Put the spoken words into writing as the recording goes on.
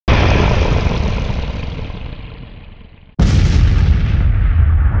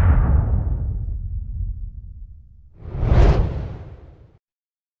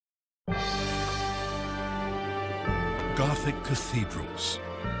cathedrals.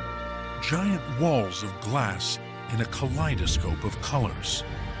 Giant walls of glass in a kaleidoscope of colors.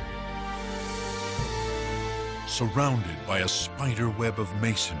 Surrounded by a spider web of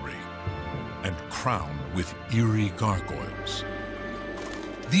masonry and crowned with eerie gargoyles.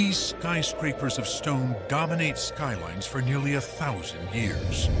 These skyscrapers of stone dominate skylines for nearly 1,000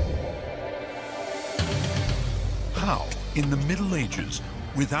 years. How, in the Middle Ages,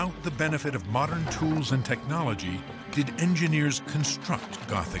 without the benefit of modern tools and technology, did engineers construct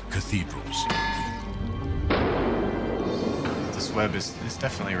Gothic cathedrals? This web is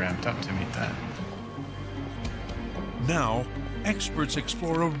definitely ramped up to meet that. Now, experts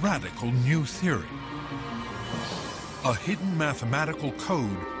explore a radical new theory. A hidden mathematical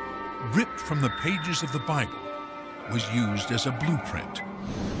code, ripped from the pages of the Bible, was used as a blueprint.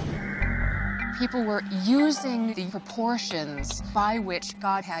 People were using the proportions by which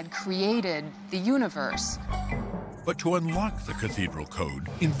God had created the universe. But to unlock the cathedral code,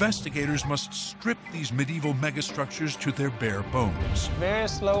 investigators must strip these medieval megastructures to their bare bones. Very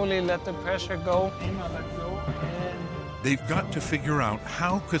slowly let the pressure go. Let go. They've got to figure out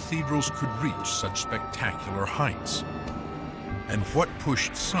how cathedrals could reach such spectacular heights, and what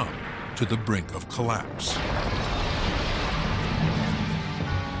pushed some to the brink of collapse.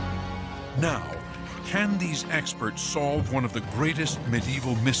 Now, can these experts solve one of the greatest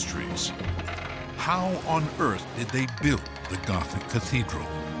medieval mysteries? How on earth did they build the Gothic cathedral?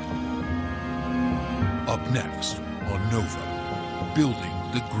 Up next on Nova, Building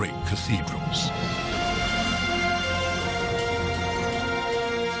the Great Cathedrals.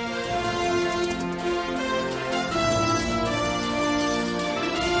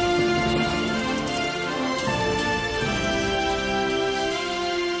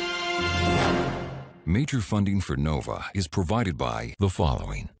 Major funding for NOVA is provided by the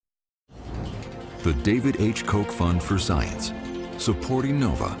following. The David H. Koch Fund for Science, supporting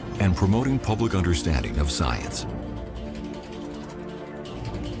NOVA and promoting public understanding of science.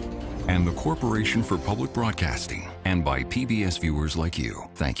 And the Corporation for Public Broadcasting, and by PBS viewers like you.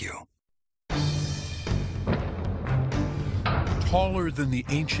 Thank you. Taller than the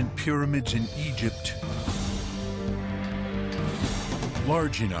ancient pyramids in Egypt,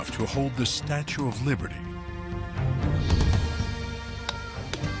 large enough to hold the Statue of Liberty.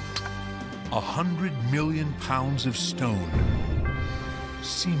 100 million pounds of stone,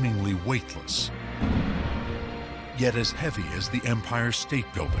 seemingly weightless, yet as heavy as the Empire State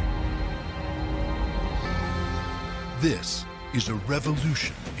Building. This is a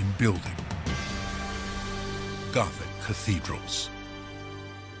revolution in building. Gothic cathedrals.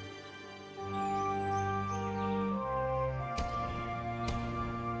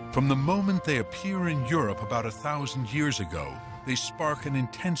 From the moment they appear in Europe about 1,000 years ago, they spark an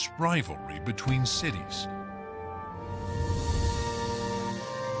intense rivalry between cities.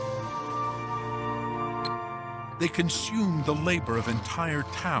 They consume the labor of entire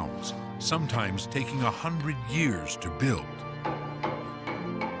towns, sometimes taking 100 years to build.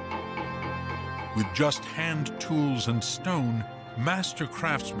 With just hand tools and stone, master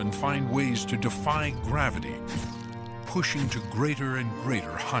craftsmen find ways to defy gravity, pushing to greater and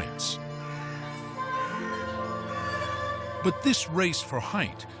greater heights. But this race for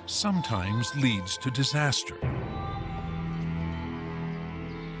height sometimes leads to disaster.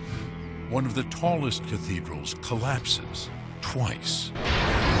 One of the tallest cathedrals collapses twice.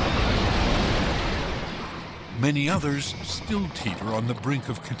 Many others still teeter on the brink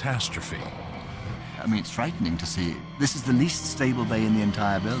of catastrophe. I mean, it's frightening to see. This is the least stable bay in the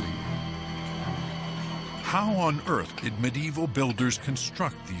entire building. How on earth did medieval builders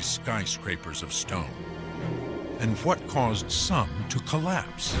construct these skyscrapers of stone? And what caused some to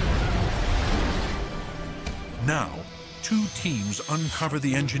collapse? Now, two teams uncover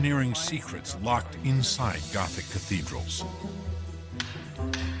the engineering secrets locked inside Gothic cathedrals.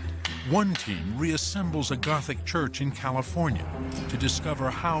 One team reassembles a Gothic church in California to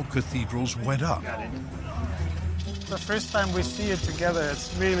discover how cathedrals went up. The first time we see it together,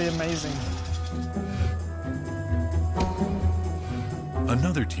 it's really amazing.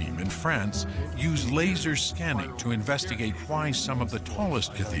 Another team in France used laser scanning to investigate why some of the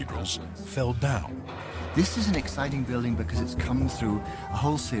tallest cathedrals fell down. This is an exciting building because it's come through a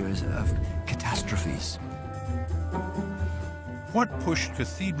whole series of catastrophes. What pushed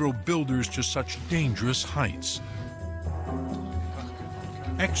cathedral builders to such dangerous heights?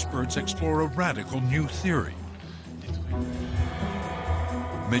 Experts explore a radical new theory.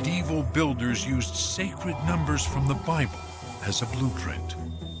 Medieval builders used sacred numbers from the Bible as a blueprint.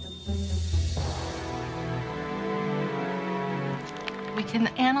 We can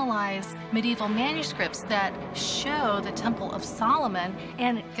analyze medieval manuscripts that show the Temple of Solomon,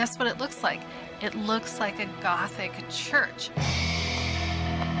 and guess what it looks like? It looks like a Gothic church.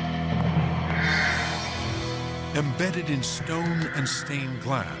 Embedded in stone and stained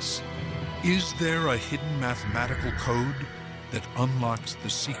glass, is there a hidden mathematical code that unlocks the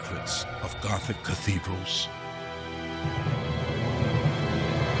secrets of Gothic cathedrals?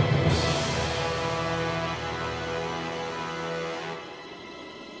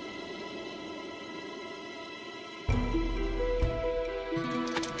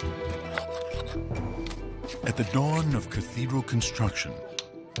 At the dawn of cathedral construction,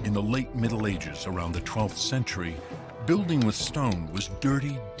 in the late Middle Ages around the 12th century, building with stone was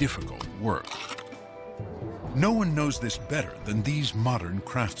dirty, difficult work. No one knows this better than these modern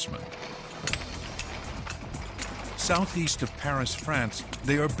craftsmen. Southeast of Paris, France,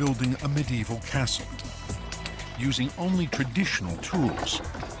 they are building a medieval castle, using only traditional tools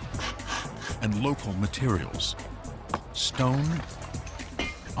and local materials: stone,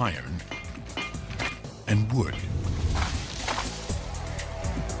 iron, and wood.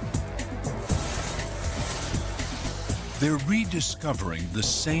 They're rediscovering the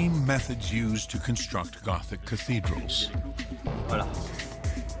same methods used to construct Gothic cathedrals. Voilà.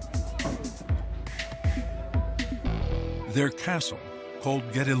 Their castle, called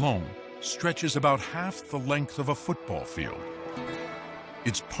Guédelon, stretches about half the length of a football field.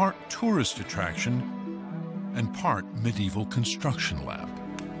 It's part tourist attraction and part medieval construction lab.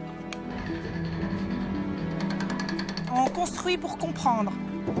 On construit pour comprendre.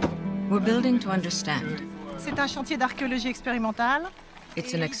 We're building to understand. C'est un chantier d'archéologie expérimentale.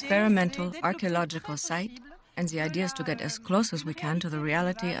 It's an experimental archaeological site, and the idea is to get as close as we can to the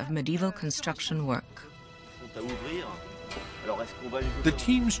reality of medieval construction work. The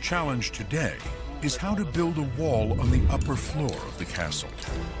team's challenge today is how to build a wall on the upper floor of the castle.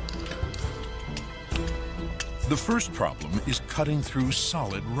 The first problem is cutting through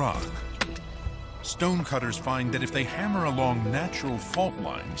solid rock. Stonecutters find that if they hammer along natural fault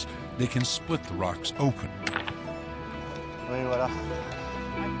lines, they can split the rocks open. Oui, voilà.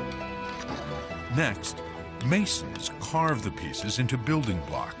 Next, masons carve the pieces into building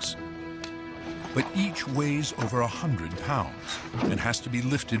blocks. But each weighs over 100 pounds and has to be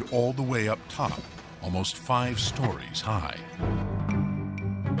lifted all the way up top, almost 5 stories high.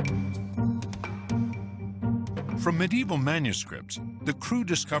 From medieval manuscripts, the crew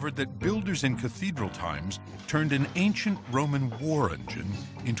discovered that builders in cathedral times turned an ancient Roman war engine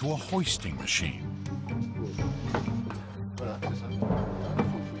into a hoisting machine.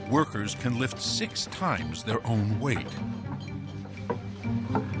 Workers can lift 6 times their own weight.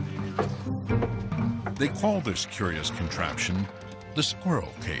 They call this curious contraption the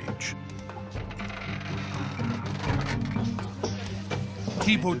squirrel cage.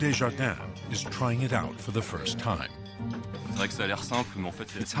 Thibaut Desjardins is trying it out for the first time.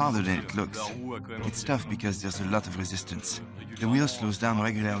 It's harder than it looks. It's tough because there's a lot of resistance. The wheel slows down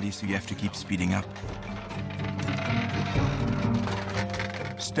regularly, so you have to keep speeding up.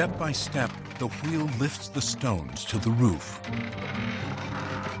 Step by step, the wheel lifts the stones to the roof.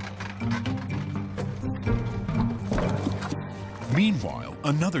 Meanwhile,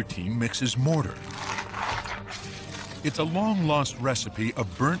 another team mixes mortar. It's a long-lost recipe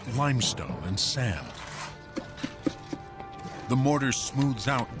of burnt limestone and sand. The mortar smooths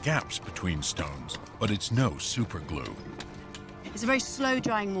out gaps between stones, but it's no super glue. It's a very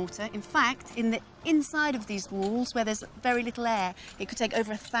slow-drying mortar. In fact, in the inside of these walls, where there's very little air, it could take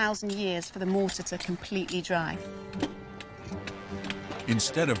over 1,000 years for the mortar to completely dry.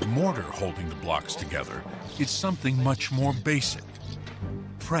 Instead of mortar holding the blocks together, it's something much more basic.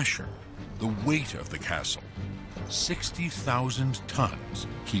 Pressure, the weight of the castle. 60,000 tons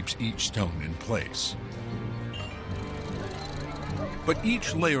keeps each stone in place. But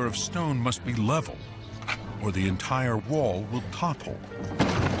each layer of stone must be level, or the entire wall will topple.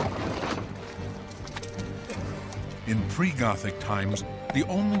 In pre-Gothic times, the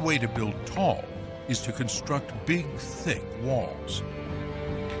only way to build tall is to construct big, thick walls.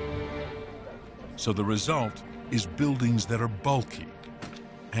 So the result is buildings that are bulky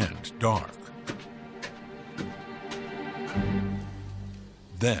and dark.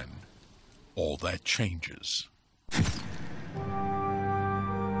 Then, all that changes.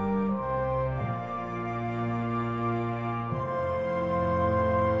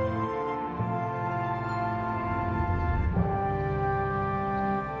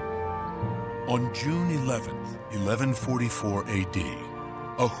 On June 11th, 1144 AD,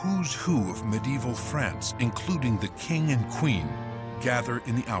 a who's who of medieval France, including the king and queen, gather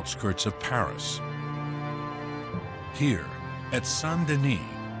in the outskirts of Paris. Here, At Saint-Denis,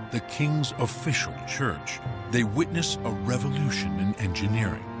 the king's official church, they witness a revolution in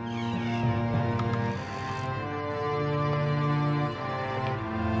engineering.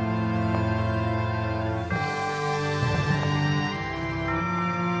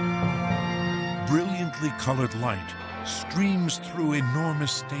 Brilliantly colored light streams through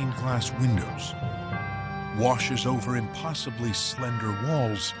enormous stained glass windows, washes over impossibly slender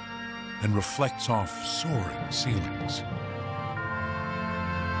walls, and reflects off soaring ceilings.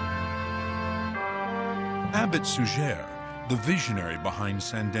 Abbot Suger, the visionary behind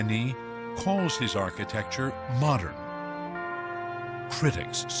Saint-Denis, calls his architecture modern.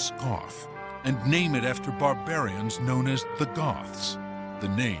 Critics scoff and name it after barbarians known as the Goths. The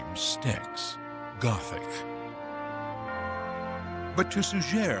name sticks. Gothic. But to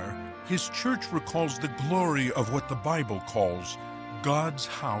Suger, his church recalls the glory of what the Bible calls God's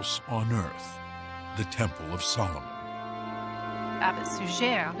house on earth, the Temple of Solomon. Abbot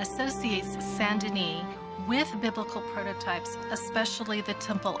Suger associates Saint-Denis with biblical prototypes, especially the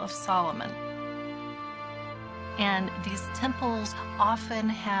Temple of Solomon. And these temples often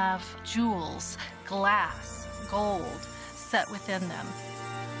have jewels, glass, gold set within them.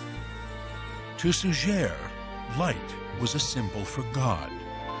 To Suger, light was a symbol for God.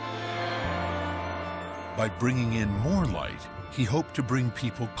 By bringing in more light, he hoped to bring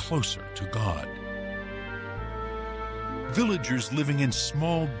people closer to God. Villagers living in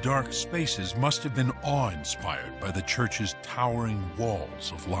small, dark spaces must have been awe-inspired by the church's towering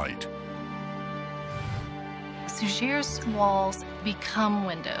walls of light. Suger's walls become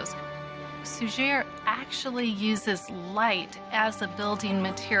windows. Suger actually uses light as a building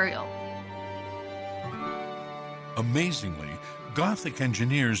material. Amazingly, Gothic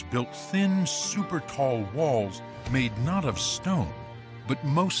engineers built thin, super-tall walls made not of stone, but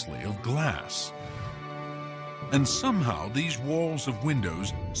mostly of glass. And somehow these walls of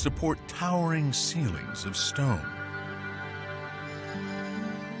windows support towering ceilings of stone.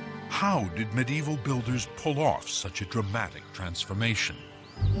 How did medieval builders pull off such a dramatic transformation?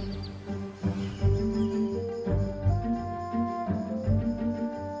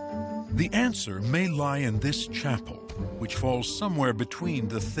 The answer may lie in this chapel, which falls somewhere between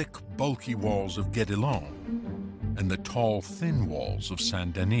the thick, bulky walls of Guédelon and the tall, thin walls of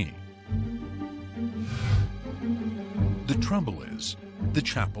Saint-Denis. The trouble is, the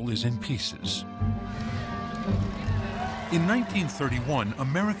chapel is in pieces. In 1931,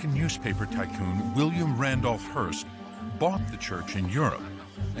 American newspaper tycoon William Randolph Hearst bought the church in Europe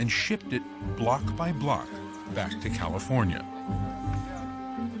and shipped it block by block back to California.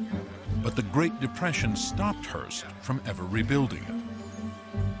 But the Great Depression stopped Hearst from ever rebuilding it.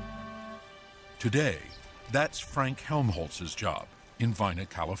 Today, that's Frank Helmholtz's job in Vina,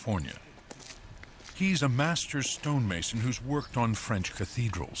 California. He's a master stonemason who's worked on French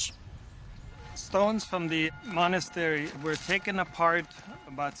cathedrals. Stones from the monastery were taken apart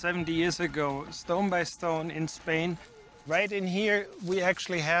about 70 years ago, stone by stone in Spain. Right in here, we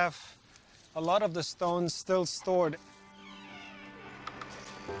actually have a lot of the stones still stored.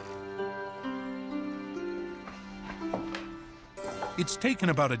 It's taken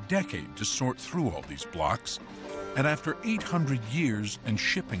about a decade to sort through all these blocks, and after 800 years and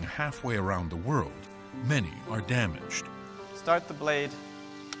shipping halfway around the world, many are damaged. Start the blade.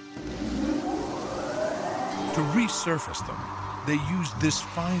 To resurface them, they used this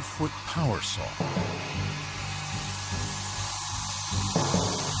 5-foot power saw.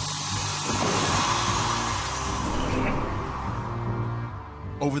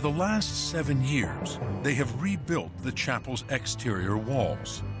 Over the last 7 years, they have rebuilt the chapel's exterior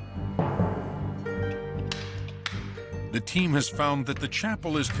walls. The team has found that the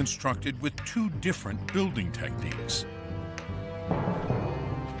chapel is constructed with 2 different building techniques.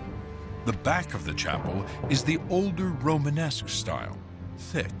 The back of the chapel is the older Romanesque style,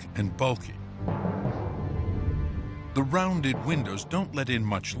 thick and bulky. The rounded windows don't let in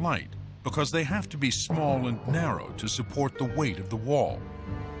much light because they have to be small and narrow to support the weight of the wall.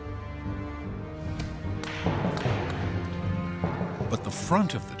 But the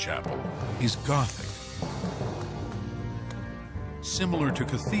front of the chapel is Gothic. Similar to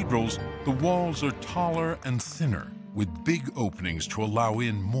cathedrals, the walls are taller and thinner, with big openings to allow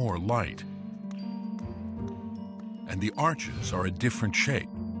in more light. And the arches are a different shape,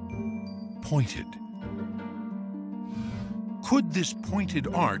 pointed. Could this pointed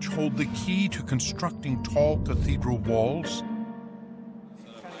arch hold the key to constructing tall cathedral walls?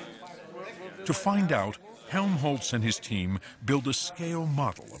 To find out, Helmholtz and his team build a scale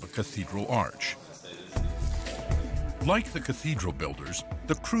model of a cathedral arch. Like the cathedral builders,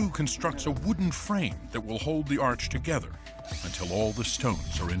 the crew constructs a wooden frame that will hold the arch together until all the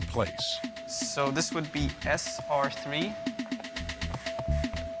stones are in place. So this would be SR3.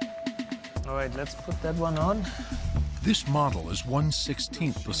 All right, let's put that one on. This model is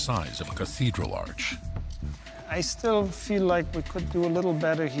 1/16 the size of a cathedral arch. I still feel like we could do a little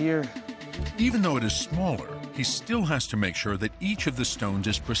better here. Even though it is smaller, he still has to make sure that each of the stones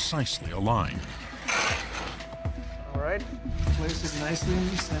is precisely aligned. All right, place it nicely in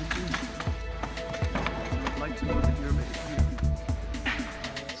the center. I'd like to look at your baby.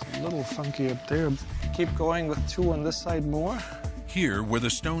 It's a little funky up there. Keep going with 2 on this side more. Here, where the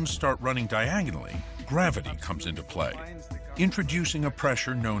stones start running diagonally, gravity comes into play, introducing a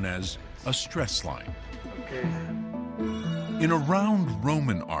pressure known as a stress line. Okay. In a round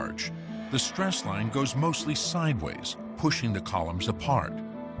Roman arch, the stress line goes mostly sideways, pushing the columns apart.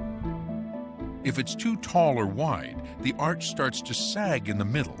 If it's too tall or wide, the arch starts to sag in the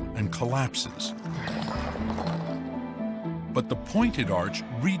middle and collapses. But the pointed arch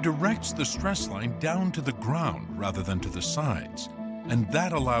redirects the stress line down to the ground rather than to the sides, and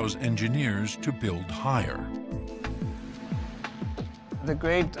that allows engineers to build higher. The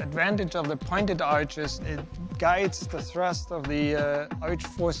great advantage of the pointed arch is it guides the thrust of the arch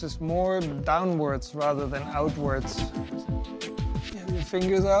forces more downwards rather than outwards. Get your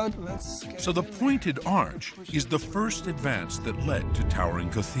fingers out, let's get So the pointed arch is the first advance that led to towering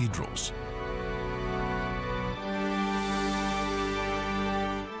cathedrals.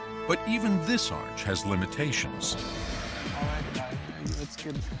 But even this arch has limitations.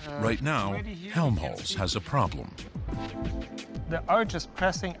 Right now, Helmholtz has a problem. The arch is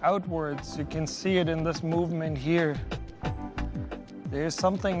pressing outwards. You can see it in this movement here. There's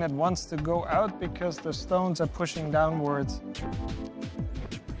something that wants to go out because the stones are pushing downwards.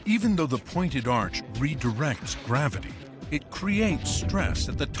 Even though the pointed arch redirects gravity, it creates stress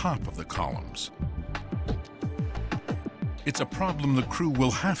at the top of the columns. It's a problem the crew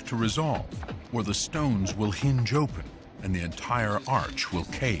will have to resolve, or the stones will hinge open and the entire arch will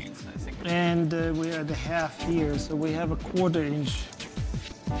cave. And we are at the half here, so we have a 1/4 inch.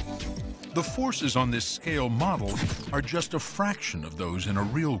 The forces on this scale model are just a fraction of those in a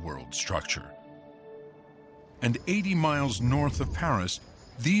real-world structure. And 80 miles north of Paris,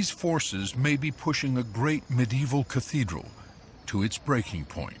 these forces may be pushing a great medieval cathedral to its breaking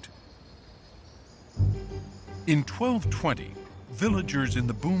point. In 1220, villagers in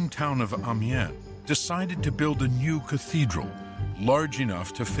the boom town of Amiens decided to build a new cathedral, large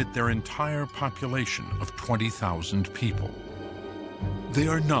enough to fit their entire population of 20,000 people. They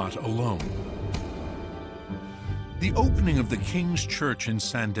are not alone. The opening of the King's Church in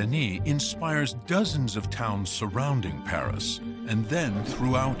Saint-Denis inspires dozens of towns surrounding Paris, and then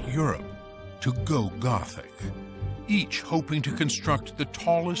throughout Europe, to go Gothic, each hoping to construct the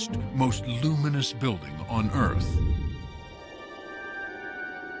tallest, most luminous building on Earth.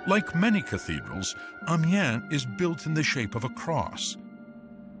 Like many cathedrals, Amiens is built in the shape of a cross.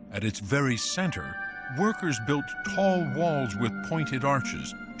 At its very center, workers built tall walls with pointed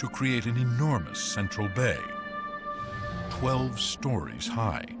arches to create an enormous central bay, 12 stories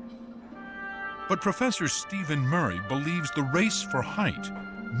high. But Professor Stephen Murray believes the race for height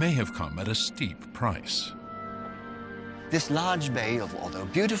may have come at a steep price. This large bay, although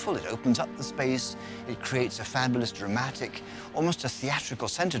beautiful, it opens up the space, it creates a fabulous, dramatic, almost a theatrical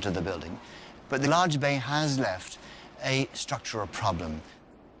center to the building. But the large bay has left a structural problem.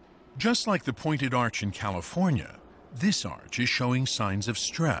 Just like the pointed arch in California, this arch is showing signs of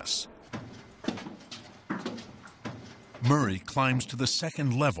stress. Murray climbs to the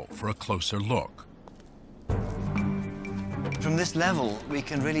second level for a closer look. From this level, we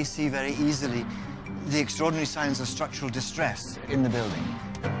can really see very easily the extraordinary signs of structural distress in the building.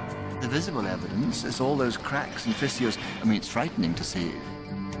 The visible evidence is all those cracks and fissures. I mean, it's frightening to see.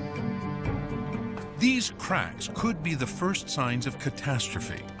 These cracks could be the first signs of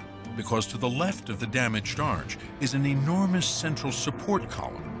catastrophe, because to the left of the damaged arch is an enormous central support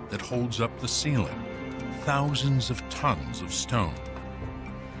column that holds up the ceiling, thousands of tons of stone.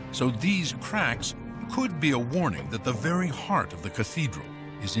 So these cracks could be a warning that the very heart of the cathedral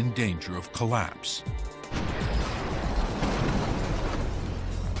is in danger of collapse.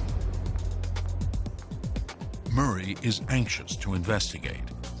 Murray is anxious to investigate.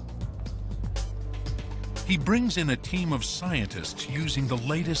 He brings in a team of scientists using the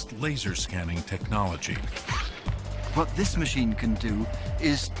latest laser scanning technology. What this machine can do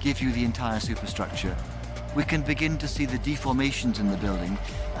is give you the entire superstructure. We can begin to see the deformations in the building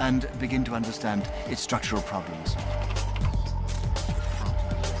and begin to understand its structural problems.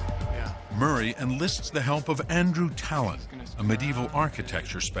 Murray enlists the help of Andrew Tallon, a medieval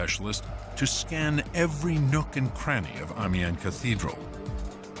architecture specialist, to scan every nook and cranny of Amiens Cathedral.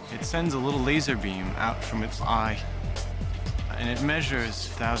 It sends a little laser beam out from its eye, and it measures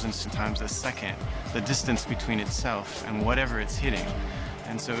thousands of times a second the distance between itself and whatever it's hitting.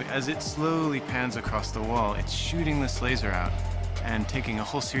 And so as it slowly pans across the wall, it's shooting this laser out and taking a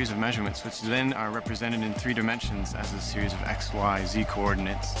whole series of measurements, which then are represented in 3 dimensions as a series of X, Y, Z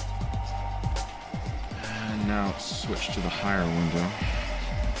coordinates. And now switch to the higher window.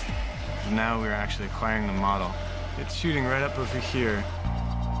 And now we're actually acquiring the model. It's shooting right up over here.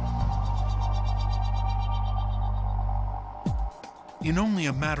 In only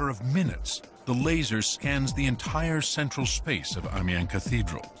a matter of minutes, the laser scans the entire central space of Amiens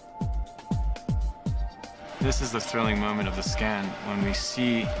Cathedral. This is the thrilling moment of the scan, when we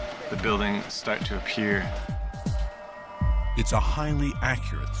see the building start to appear. It's a highly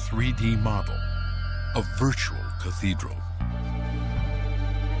accurate 3D model, a virtual cathedral.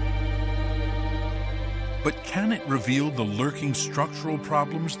 But can it reveal the lurking structural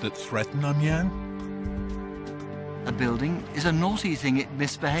problems that threaten Amiens? A building is a naughty thing, it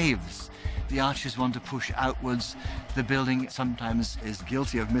misbehaves. The arches want to push outwards. The building sometimes is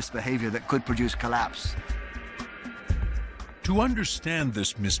guilty of misbehavior that could produce collapse. To understand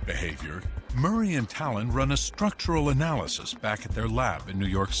this misbehavior, Murray and Tallon run a structural analysis back at their lab in New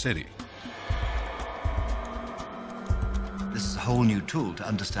York City. This is a whole new tool to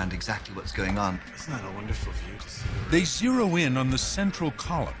understand exactly what's going on. Isn't that a wonderful view to see? They zero in on the central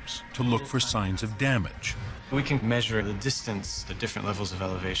columns to look for signs of damage. We can measure the distance at different levels of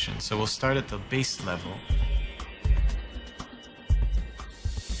elevation. So we'll start at the base level.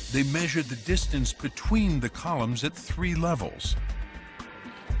 They measured the distance between the columns at 3 levels.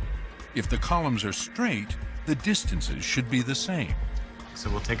 If the columns are straight, the distances should be the same. So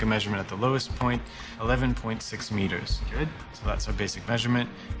we'll take a measurement at the lowest point, 11.6 meters. Good. So that's our basic measurement.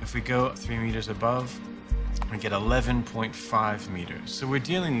 If we go 3 meters above, we get 11.5 meters. So we're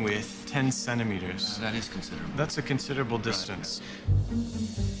dealing with 10 centimeters. That is considerable. That's a considerable distance.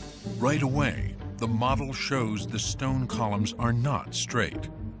 Right away, the model shows the stone columns are not straight.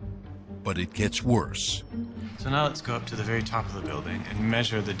 But it gets worse. So now let's go up to the very top of the building and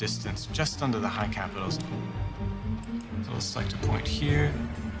measure the distance just under the high capitals. So we'll select a point here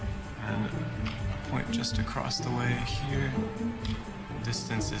and a point just across the way here. The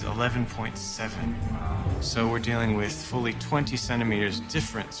distance is 11.7. So we're dealing with fully 20 centimeters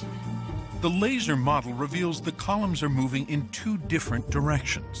difference. The laser model reveals the columns are moving in 2 different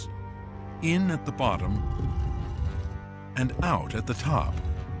directions. In at the bottom and out at the top.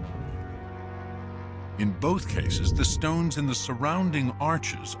 In both cases, the stones in the surrounding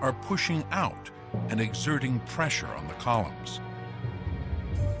arches are pushing out and exerting pressure on the columns.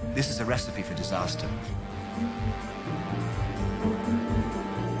 This is a recipe for disaster.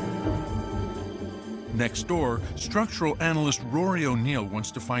 Next door, structural analyst Rory O'Neill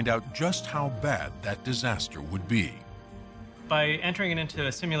wants to find out just how bad that disaster would be. By entering it into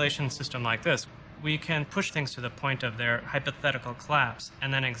a simulation system like this, we can push things to the point of their hypothetical collapse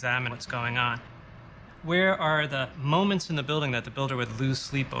and then examine what's going on. Where are the moments in the building that the builder would lose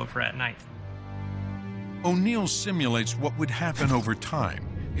sleep over at night? O'Neill simulates what would happen over time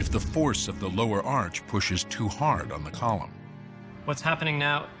if the force of the lower arch pushes too hard on the column. What's happening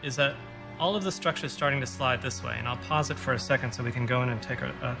now is that all of the structure is starting to slide this way, and I'll pause it for a second so we can go in and take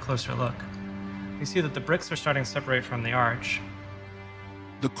a closer look. You see that the bricks are starting to separate from the arch.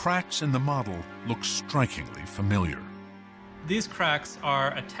 The cracks in the model look strikingly familiar. These cracks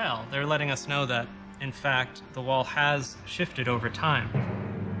are a tell. They're letting us know that, in fact, the wall has shifted over time.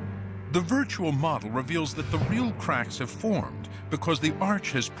 The virtual model reveals that the real cracks have formed because the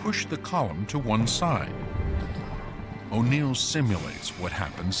arch has pushed the column to one side. O'Neill simulates what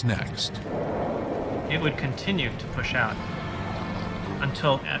happens next. It would continue to push out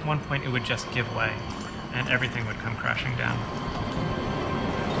until at one point it would just give way and everything would come crashing down.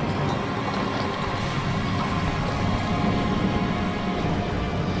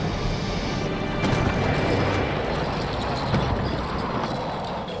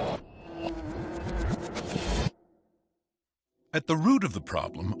 At the root of the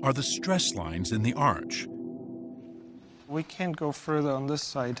problem are the stress lines in the arch. We can't go further on this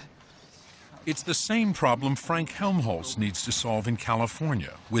side. It's the same problem Frank Helmholtz needs to solve in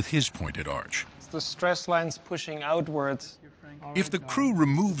California with his pointed arch. It's the stress lines pushing outwards. If the crew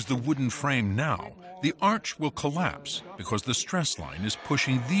removes the wooden frame now, the arch will collapse because the stress line is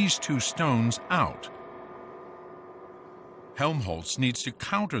pushing these 2 stones out. Helmholtz needs to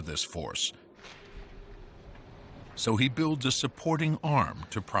counter this force, so he builds a supporting arm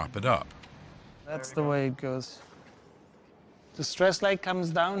to prop it up. That's the way it goes. The stress light comes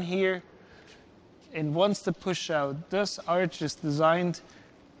down here and wants to push out. This arch is designed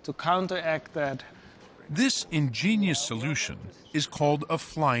to counteract that. This ingenious solution is called a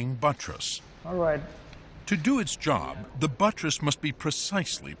flying buttress. All right. To do its job, the buttress must be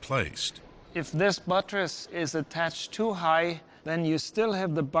precisely placed. If this buttress is attached too high, then you still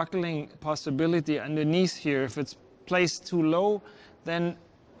have the buckling possibility underneath here. If it's placed too low, then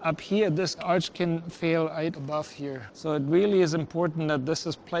up here, this arch can fail right above here. So it really is important that this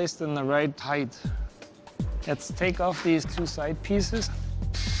is placed in the right height. Let's take off these two side pieces.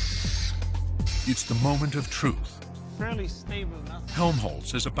 It's the moment of truth. Fairly stable enough.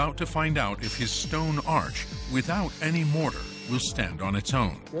 Helmholtz is about to find out if his stone arch, without any mortar, will stand on its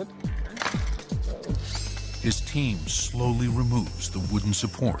own. Good. His team slowly removes the wooden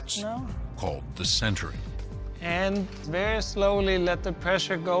supports, No. called the centering. And very slowly let the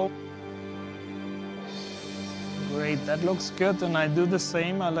pressure go. Great, that looks good. And I do the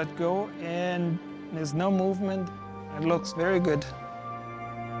same. I let go, and there's no movement. It looks very good.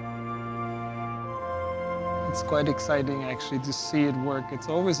 It's quite exciting, actually, to see it work. It's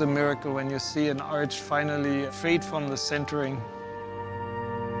always a miracle when you see an arch finally freed from the centering.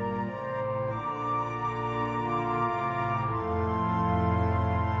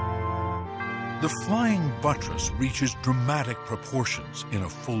 The flying buttress reaches dramatic proportions in a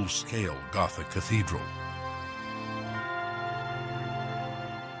full-scale Gothic cathedral.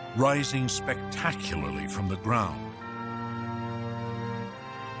 Rising spectacularly from the ground,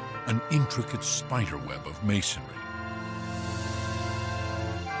 an intricate spiderweb of masonry.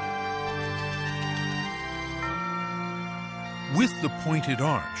 With the pointed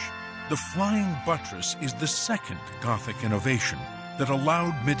arch, the flying buttress is the second Gothic innovation that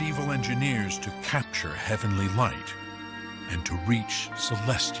allowed medieval engineers to capture heavenly light and to reach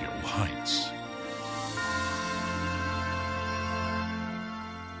celestial heights.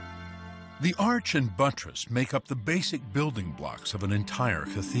 The arch and buttress make up the basic building blocks of an entire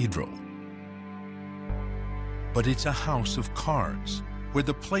cathedral. But it's a house of cards, where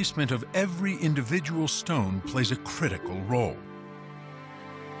the placement of every individual stone plays a critical role.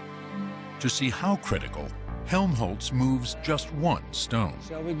 To see how critical, Helmholtz moves just one stone.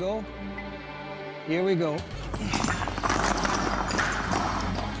 Shall we go? Here we go.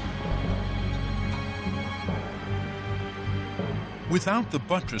 Without the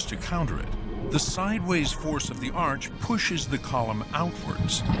buttress to counter it, the sideways force of the arch pushes the column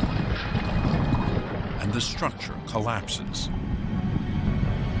outwards, and the structure collapses.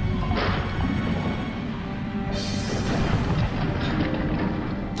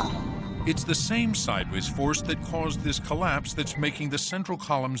 It's the same sideways force that caused this collapse that's making the central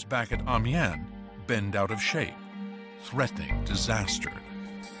columns back at Amiens bend out of shape, threatening disaster.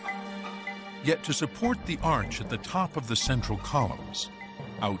 Yet to support the arch at the top of the central columns,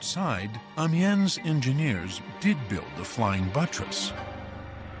 outside, Amiens engineers did build the flying buttress.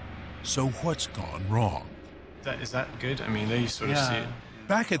 So what's gone wrong? Is that good? I mean, they sort of see it.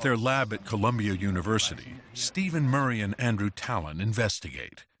 Back at their lab at Columbia University, Stephen Murray and Andrew Tallon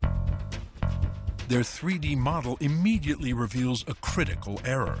investigate. Their 3D model immediately reveals a critical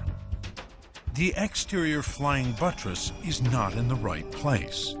error. The exterior flying buttress is not in the right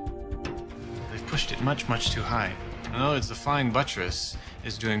place. They've pushed it much, much too high. In other words, the flying buttress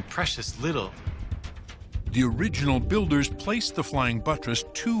is doing precious little. The original builders placed the flying buttress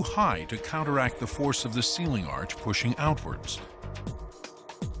too high to counteract the force of the ceiling arch pushing outwards.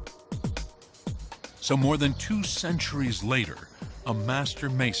 So more than 2 centuries later, a master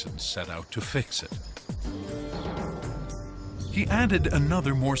mason set out to fix it. He added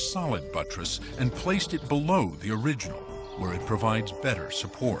another more solid buttress and placed it below the original, where it provides better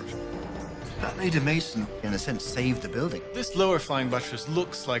support. That made a mason, in a sense, save the building. This lower flying buttress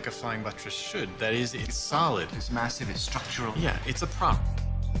looks like a flying buttress should. That is, it's solid. It's massive, it's structural. Yeah, it's a prop.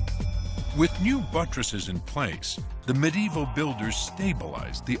 With new buttresses in place, the medieval builders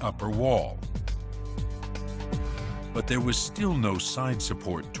stabilized the upper wall. But there was still no side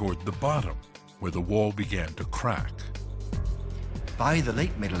support toward the bottom, where the wall began to crack. By the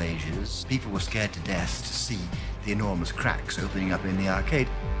late Middle Ages, people were scared to death to see the enormous cracks opening up in the arcade.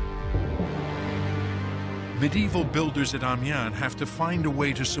 Medieval builders at Amiens have to find a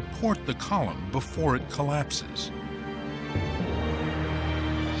way to support the column before it collapses.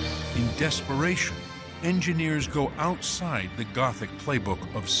 In desperation, engineers go outside the Gothic playbook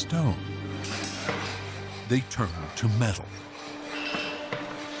of stone. They turn to metal.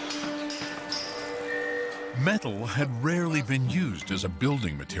 Metal had rarely been used as a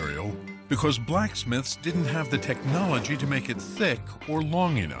building material because blacksmiths didn't have the technology to make it thick or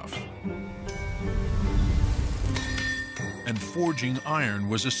long enough. And forging iron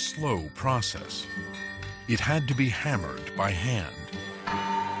was a slow process. It had to be hammered by hand.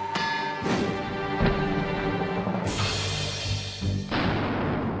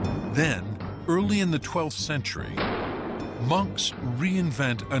 Then, early in the 12th century, monks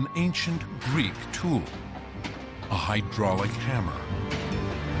reinvent an ancient Greek tool, a hydraulic hammer.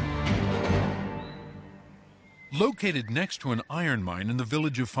 Located next to an iron mine in the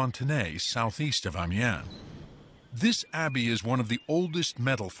village of Fontenay, southeast of Amiens, this abbey is one of the oldest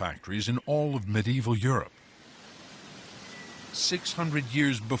metal factories in all of medieval Europe. 600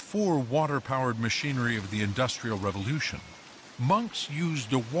 years before water-powered machinery of the Industrial Revolution, monks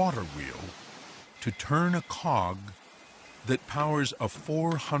used a water wheel to turn a cog that powers a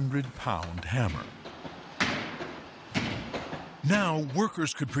 400-pound hammer. Now,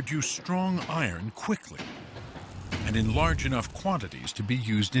 workers could produce strong iron quickly and in large enough quantities to be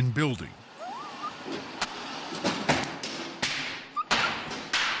used in building.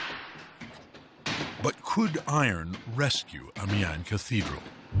 But could iron rescue Amiens Cathedral?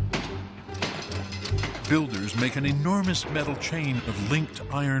 Builders make an enormous metal chain of linked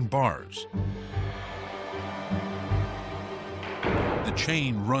iron bars. The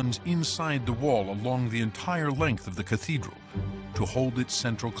chain runs inside the wall along the entire length of the cathedral to hold its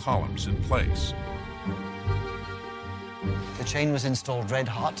central columns in place. The chain was installed red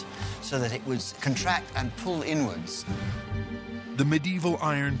hot so that it would contract and pull inwards. The medieval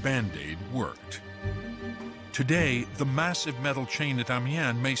iron band-aid worked. Today, the massive metal chain at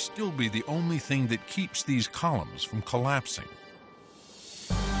Amiens may still be the only thing that keeps these columns from collapsing.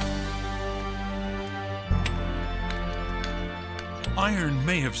 Iron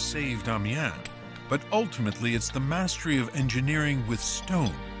may have saved Amiens, but ultimately it's the mastery of engineering with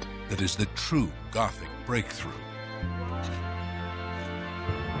stone that is the true Gothic breakthrough.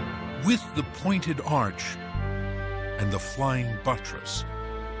 With the pointed arch and the flying buttress,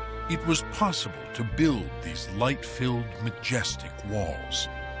 it was possible to build these light-filled, majestic walls.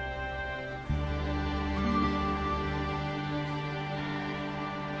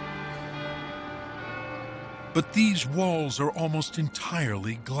 But these walls are almost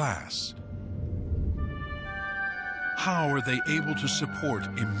entirely glass. How are they able to support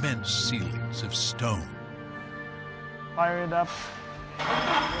immense ceilings of stone? Fire it up. We're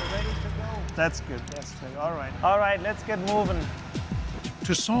ready to go. That's good, that's good. All right, let's get moving.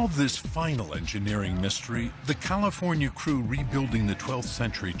 To solve this final engineering mystery, the California crew rebuilding the 12th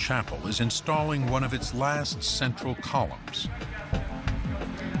century chapel is installing one of its last central columns.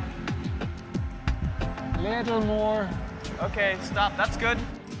 Little more. Okay, stop, that's good.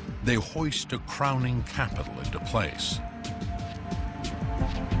 They hoist a crowning capital into place.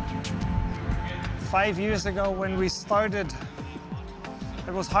 5 years ago when we started,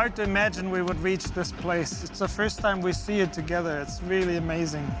 it was hard to imagine we would reach this place. It's the first time we see it together. It's really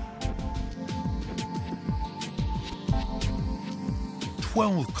amazing.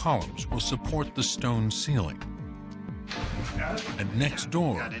 12 columns will support the stone ceiling. And next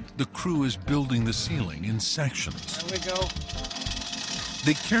door, the crew is building the ceiling in sections. There we go.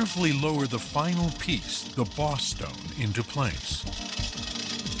 They carefully lower the final piece, the boss stone, into place.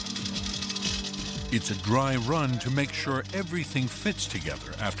 It's a dry run to make sure everything fits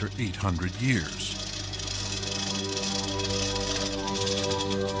together after 800 years.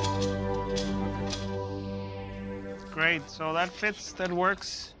 Great, so that fits, that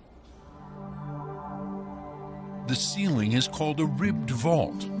works. The ceiling is called a ribbed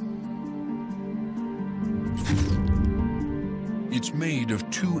vault. It's made of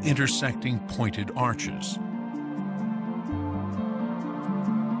two intersecting pointed arches.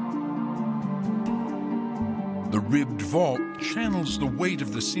 The ribbed vault channels the weight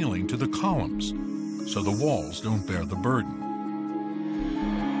of the ceiling to the columns, so the walls don't bear the burden.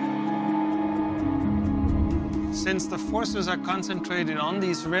 Since the forces are concentrated on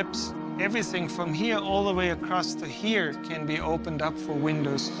these ribs, everything from here all the way across to here can be opened up for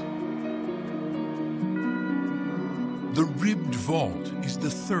windows. The ribbed vault is the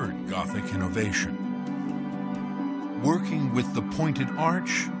third Gothic innovation. Working with the pointed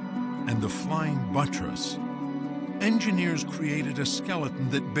arch and the flying buttress, engineers created a skeleton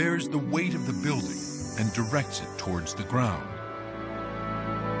that bears the weight of the building and directs it towards the ground.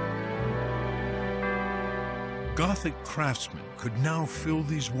 Gothic craftsmen could now fill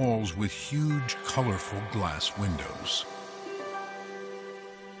these walls with huge, colorful glass windows.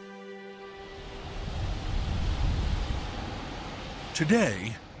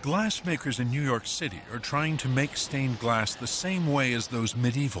 Today, glassmakers in New York City are trying to make stained glass the same way as those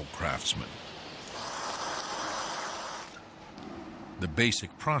medieval craftsmen. The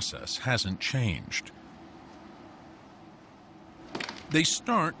basic process hasn't changed. They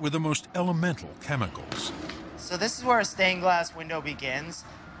start with the most elemental chemicals. So this is where a stained glass window begins.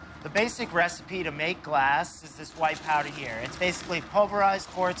 The basic recipe to make glass is this white powder here. It's basically pulverized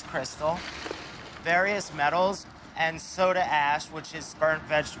quartz crystal, various metals, and soda ash, which is burnt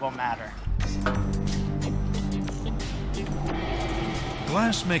vegetable matter.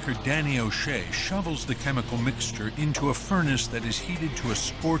 Glassmaker Danny O'Shea shovels the chemical mixture into a furnace that is heated to a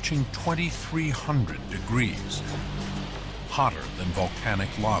scorching 2,300 degrees, hotter than volcanic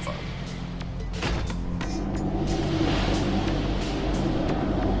lava.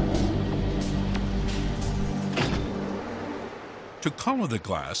 To color the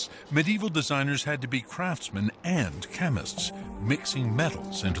glass, medieval designers had to be craftsmen and chemists, mixing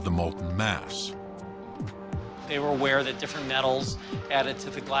metals into the molten mass. They were aware that different metals added to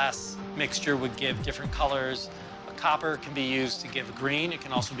the glass mixture would give different colors. A copper can be used to give green. It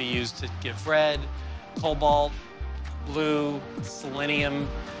can also be used to give red. Cobalt, blue, selenium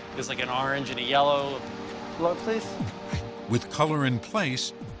is like an orange and a yellow. Blow, please. With color in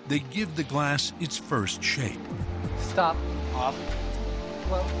place, they give the glass its first shape. Stop. Off.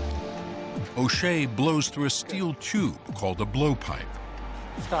 Blow. O'Shea blows through a steel tube called a blowpipe.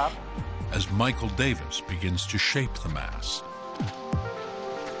 Stop. As Michael Davis begins to shape the mass.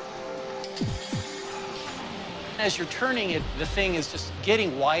 As you're turning it, the thing is just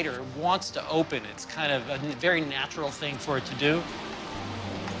getting wider, it wants to open. It's kind of a very natural thing for it to do.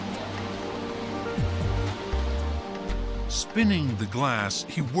 Spinning the glass,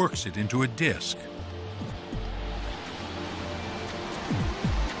 he works it into a disc.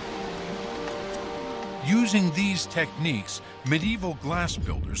 Using these techniques, medieval glass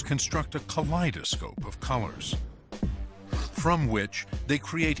builders construct a kaleidoscope of colors, from which they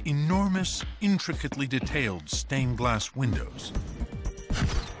create enormous, intricately detailed stained glass windows,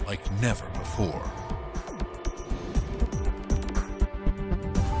 like never before.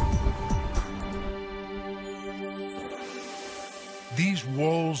 These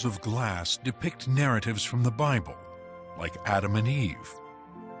walls of glass depict narratives from the Bible, like Adam and Eve,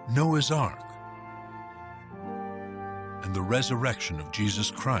 Noah's Ark, and the resurrection of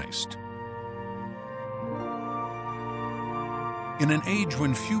Jesus Christ. In an age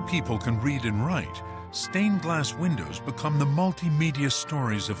when few people can read and write, stained glass windows become the multimedia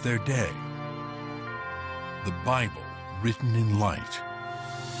stories of their day. The Bible written in light.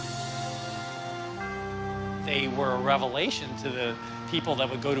 They were a revelation to the people that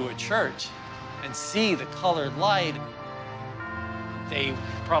would go to a church and see the colored light. They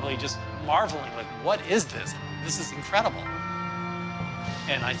probably just marveling, like, what is this? This is incredible.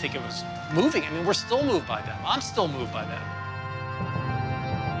 And I think it was moving. I mean, we're still moved by them. I'm still moved by them.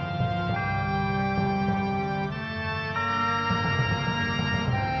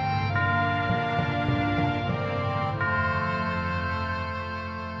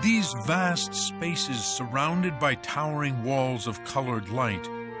 These vast spaces surrounded by towering walls of colored light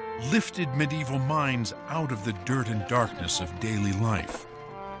lifted medieval minds out of the dirt and darkness of daily life,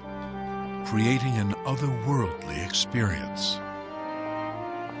 creating an otherworldly experience.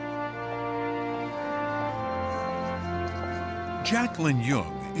 Jacqueline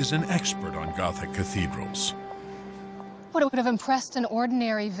Jung is an expert on Gothic cathedrals. What would have impressed an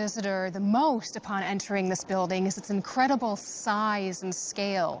ordinary visitor the most upon entering this building is its incredible size and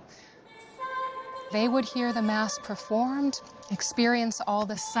scale. They would hear the Mass performed, experience all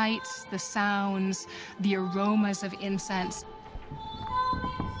the sights, the sounds, the aromas of incense.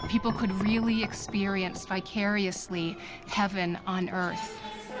 People could really experience vicariously heaven on earth.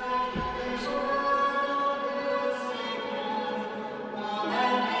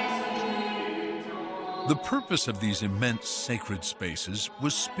 The purpose of these immense sacred spaces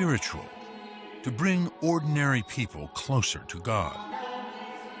was spiritual, to bring ordinary people closer to God.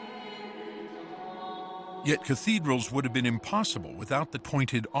 Yet cathedrals would have been impossible without the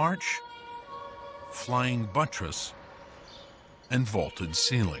pointed arch, flying buttress, and vaulted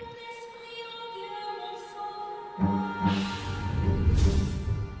ceiling.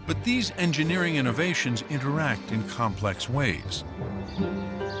 But these engineering innovations interact in complex ways.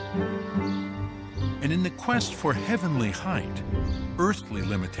 And in the quest for heavenly height, earthly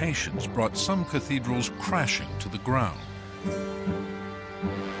limitations brought some cathedrals crashing to the ground.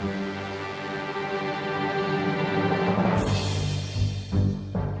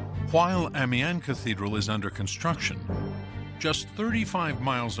 While Amiens Cathedral is under construction, just 35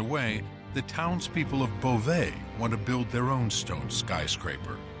 miles away, the townspeople of Beauvais want to build their own stone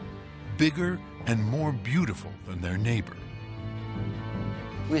skyscraper, bigger and more beautiful than their neighbor.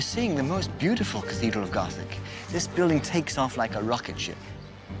 We're seeing the most beautiful cathedral of Gothic. This building takes off like a rocket ship.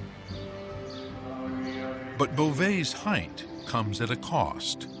 But Beauvais' height comes at a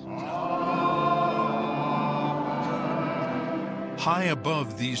cost. High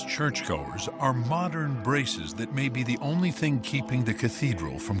above these churchgoers are modern braces that may be the only thing keeping the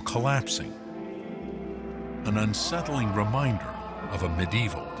cathedral from collapsing. An unsettling reminder of a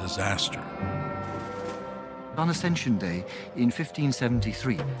medieval disaster. On Ascension Day in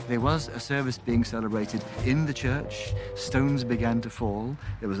 1573, there was a service being celebrated in the church. Stones began to fall.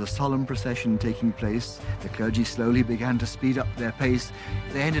 There was a solemn procession taking place. The clergy slowly began to speed up their pace.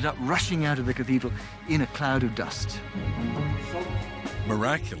 They ended up rushing out of the cathedral in a cloud of dust.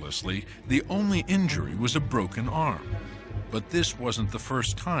 Miraculously, the only injury was a broken arm. But this wasn't the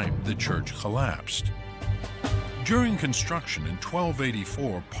first time the church collapsed. During construction in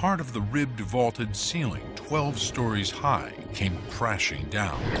 1284, part of the ribbed vaulted ceiling, 12 stories high, came crashing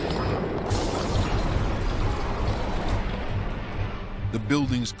down. The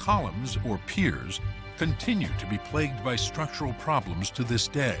building's columns, or piers, continue to be plagued by structural problems to this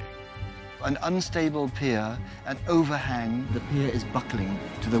day. An unstable pier, an overhang. The pier is buckling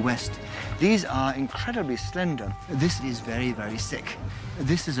to the west. These are incredibly slender. This is very, very sick.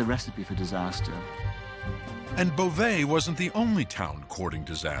 This is a recipe for disaster. And Beauvais wasn't the only town courting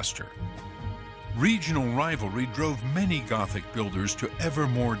disaster. Regional rivalry drove many Gothic builders to ever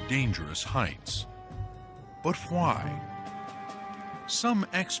more dangerous heights. But why? Some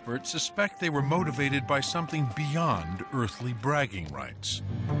experts suspect they were motivated by something beyond earthly bragging rights.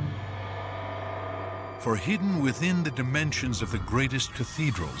 For hidden within the dimensions of the greatest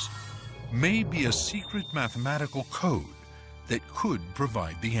cathedrals may be a secret mathematical code that could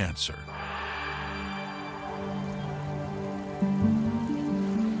provide the answer.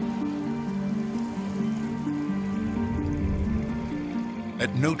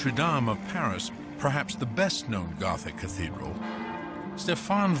 At Notre Dame of Paris, perhaps the best-known Gothic cathedral,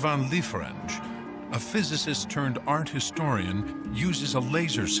 Stéphane van Lieferinge, a physicist turned art historian, uses a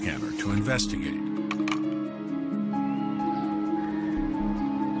laser scanner to investigate.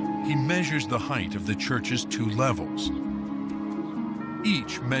 He measures the height of the church's 2 levels.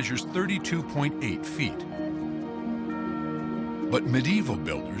 Each measures 32.8 feet. But medieval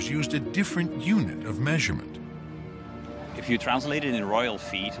builders used a different unit of measurement. If you translate it in royal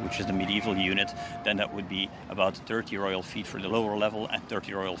feet, which is the medieval unit, then that would be about 30 royal feet for the lower level and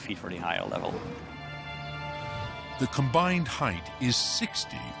 30 royal feet for the higher level. The combined height is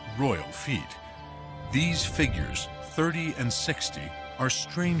 60 royal feet. These figures, 30 and 60, are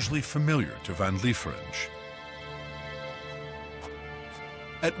strangely familiar to van Lieferinge.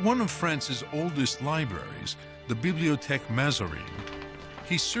 At one of France's oldest libraries, the Bibliothèque Mazarine,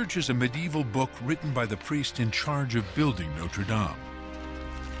 he searches a medieval book written by the priest in charge of building Notre Dame.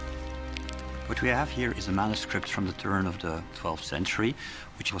 What we have here is a manuscript from the turn of the 12th century,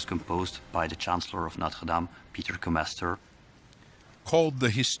 which was composed by the Chancellor of Notre Dame, Peter Comester. Called the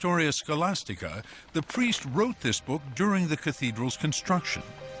Historia Scholastica, the priest wrote this book during the cathedral's construction.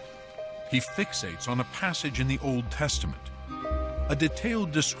 He fixates on a passage in the Old Testament, a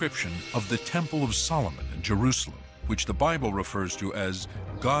detailed description of the Temple of Solomon in Jerusalem, which the Bible refers to as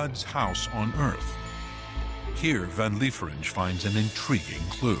God's house on earth. Here, van Lieferinge finds an intriguing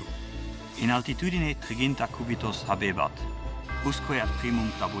clue. In altitudine triginta cubitus habebat, usque ad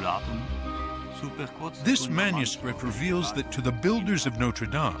primum tabulatum. This manuscript reveals that to the builders of Notre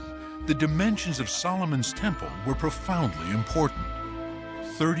Dame, the dimensions of Solomon's temple were profoundly important.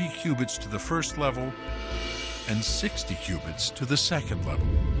 30 cubits to the first level and 60 cubits to the second level.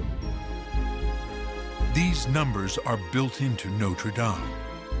 These numbers are built into Notre Dame.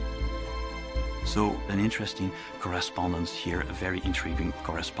 So an interesting correspondence here, a very intriguing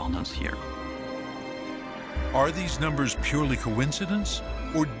correspondence here. Are these numbers purely coincidence,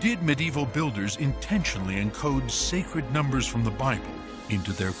 or did medieval builders intentionally encode sacred numbers from the Bible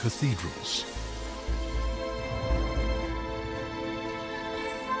into their cathedrals?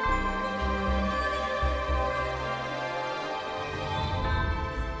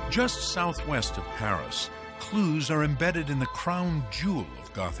 Just southwest of Paris, clues are embedded in the crown jewel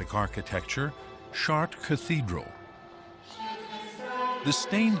of Gothic architecture, Chartres Cathedral. The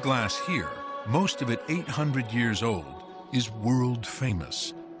stained glass here, most of it 800 years old, is world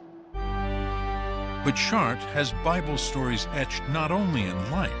famous. But Chartres has Bible stories etched not only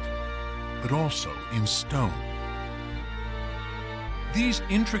in light, but also in stone. These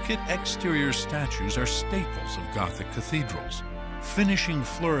intricate exterior statues are staples of Gothic cathedrals, finishing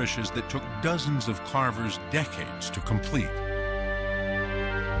flourishes that took dozens of carvers decades to complete.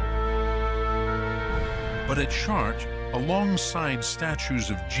 But at Chartres, alongside statues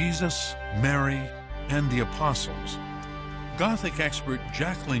of Jesus, Mary, and the Apostles. Gothic expert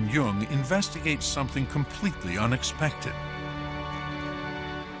Jacqueline Jung investigates something completely unexpected.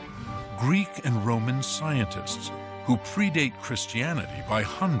 Greek and Roman scientists who predate Christianity by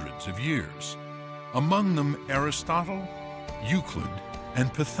hundreds of years. Among them Aristotle, Euclid,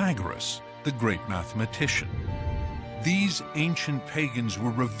 and Pythagoras, the great mathematician. These ancient pagans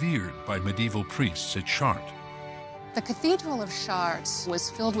were revered by medieval priests at Chartres. The Cathedral of Chartres was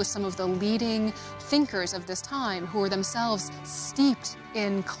filled with some of the leading thinkers of this time who were themselves steeped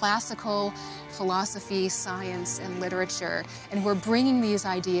in classical philosophy, science, and literature, and who were bringing these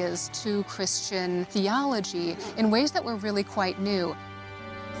ideas to Christian theology in ways that were really quite new.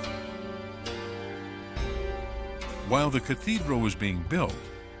 While the cathedral was being built,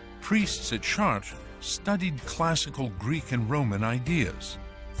 priests at Chartres studied classical Greek and Roman ideas.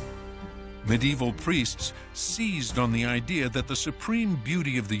 Medieval priests seized on the idea that the supreme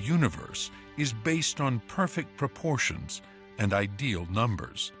beauty of the universe is based on perfect proportions and ideal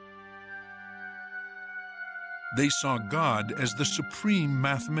numbers. They saw God as the supreme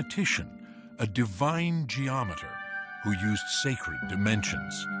mathematician, a divine geometer who used sacred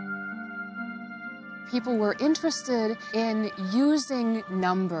dimensions. People were interested in using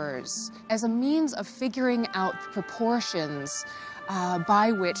numbers as a means of figuring out the proportions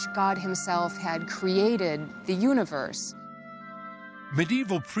by which God himself had created the universe.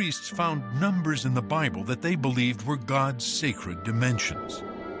 Medieval priests found numbers in the Bible that they believed were God's sacred dimensions.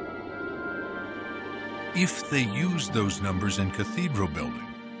 If they used those numbers in cathedral building,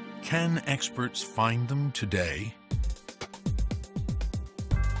 can experts find them today?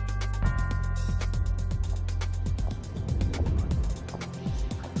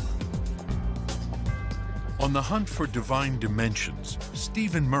 On the hunt for divine dimensions,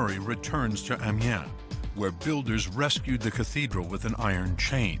 Stephen Murray returns to Amiens, where builders rescued the cathedral with an iron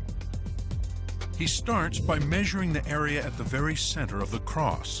chain. He starts by measuring the area at the very center of the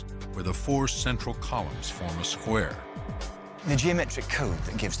cross, where the 4 central columns form a square. The geometric code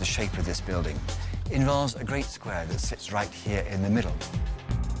that gives the shape of this building involves a great square that sits right here in the middle.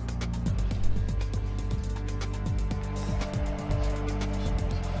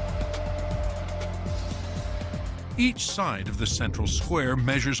 Each side of the central square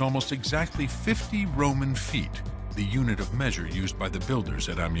measures almost exactly 50 Roman feet, the unit of measure used by the builders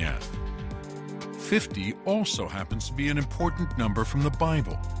at Amiens. 50 also happens to be an important number from the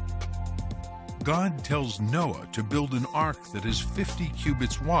Bible. God tells Noah to build an ark that is 50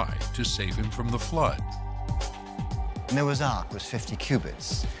 cubits wide to save him from the flood. Noah's Ark was 50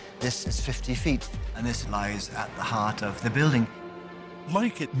 cubits. This is 50 feet, and this lies at the heart of the building.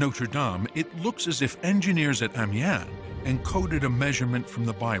 Like at Notre Dame, it looks as if engineers at Amiens encoded a measurement from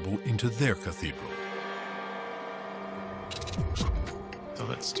the Bible into their cathedral. So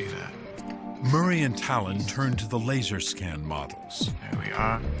let's do that. Murray and Talon turn to the laser scan models. There we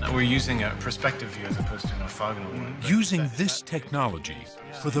are. We're using a perspective view as opposed to an orthogonal one. Using this technology,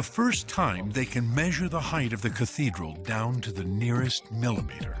 for the first time, they can measure the height of the cathedral down to the nearest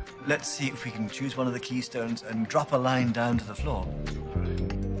millimeter. Let's see if we can choose one of the keystones and drop a line down to the floor.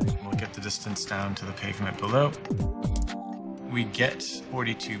 We'll get the distance down to the pavement below. We get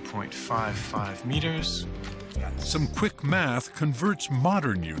 42.55 meters. Some quick math converts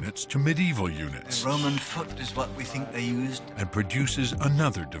modern units to medieval units. The Roman foot is what we think they used. And produces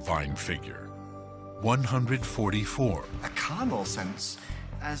another divine figure, 144. A carnal sense.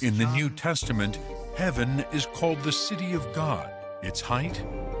 In the New Testament, heaven is called the city of God. Its height,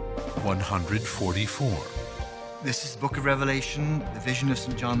 144. This is the book of Revelation, the vision of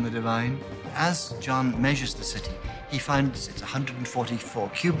St. John the Divine. As John measures the city, he finds it's 144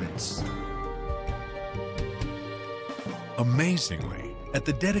 cubits. Amazingly, at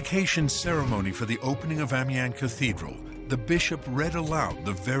the dedication ceremony for the opening of Amiens Cathedral, the bishop read aloud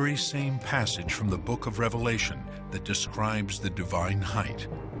the very same passage from the book of Revelation that describes the divine height,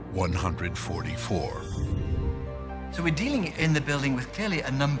 144. So we're dealing in the building with clearly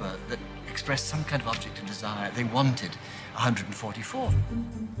a number that expressed some kind of object of desire. They wanted 144.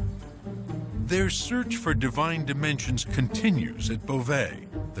 Their search for divine dimensions continues at Beauvais,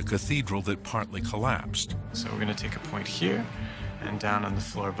 the cathedral that partly collapsed. So we're going to take a point here and down on the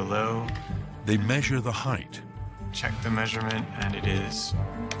floor below. They measure the height. Check the measurement, and it is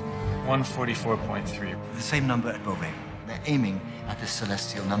 144.3. The same number at Beauvais. They're aiming at this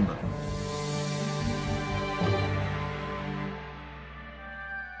celestial number.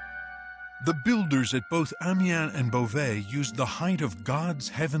 The builders at both Amiens and Beauvais used the height of God's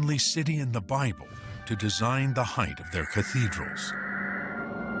heavenly city in the Bible to design the height of their cathedrals.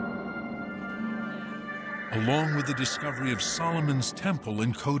 along with the discovery of Solomon's Temple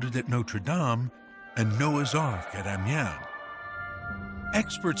encoded at Notre Dame and Noah's Ark at Amiens,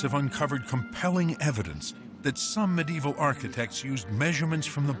 experts have uncovered compelling evidence that some medieval architects used measurements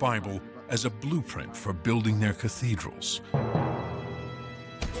from the Bible as a blueprint for building their cathedrals.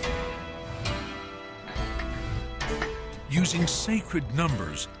 Using sacred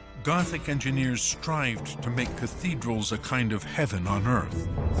numbers, Gothic engineers strived to make cathedrals a kind of heaven on earth,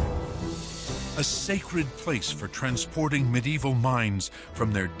 a sacred place for transporting medieval minds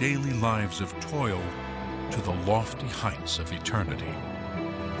from their daily lives of toil to the lofty heights of eternity.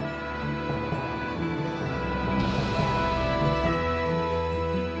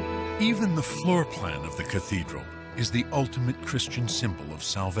 Even the floor plan of the cathedral is the ultimate Christian symbol of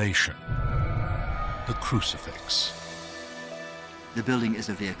salvation, the crucifix. The building is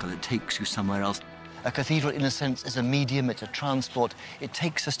a vehicle. It takes you somewhere else. A cathedral, in a sense, is a medium. It's a transport. It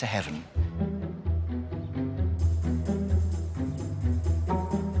takes us to heaven.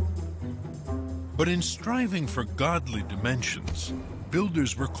 But in striving for godly dimensions,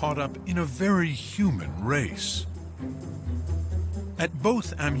 builders were caught up in a very human race. At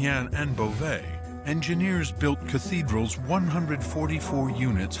both Amiens and Beauvais, engineers built cathedrals 144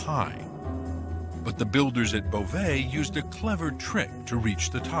 units high. But the builders at Beauvais used a clever trick to reach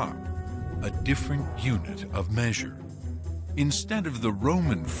the top, a different unit of measure. Instead of the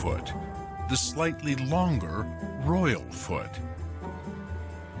Roman foot, the slightly longer royal foot.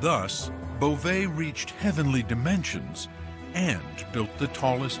 Thus, Beauvais reached heavenly dimensions and built the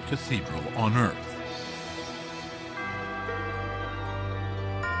tallest cathedral on earth.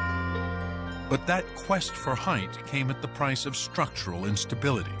 But that quest for height came at the price of structural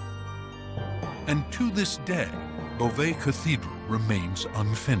instability. And to this day, Beauvais Cathedral remains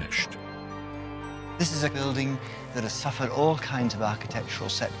unfinished. This is a building that has suffered all kinds of architectural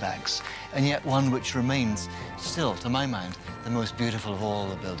setbacks, and yet one which remains still, to my mind, the most beautiful of all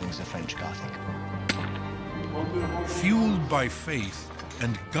the buildings of French Gothic. Fueled by faith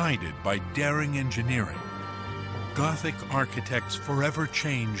and guided by daring engineering, Gothic architects forever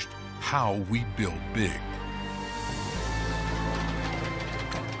changed how we build big.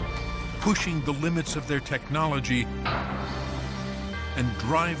 Pushing the limits of their technology and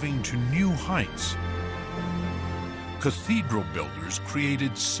driving to new heights, cathedral builders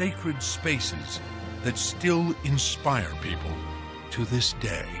created sacred spaces that still inspire people to this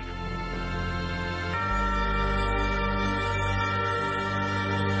day.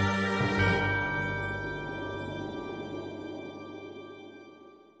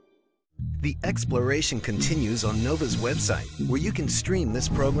 The exploration continues on NOVA's website, where you can stream this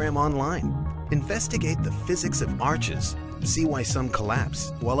program online. Investigate the physics of arches, see why some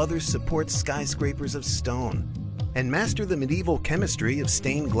collapse while others support skyscrapers of stone, and master the medieval chemistry of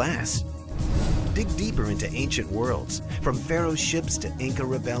stained glass. Dig deeper into ancient worlds, from pharaoh ships to Inca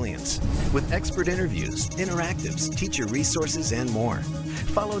rebellions, with expert interviews, interactives, teacher resources, and more.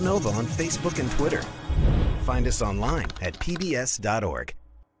 Follow NOVA on Facebook and Twitter. Find us online at pbs.org.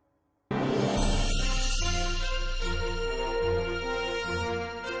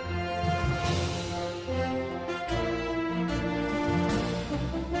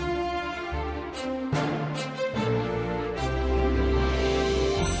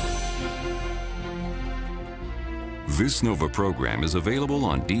 This NOVA program is available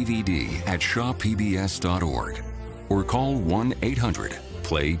on DVD at shawpbs.org or call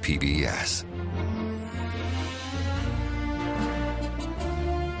 1-800-PLAY-PBS.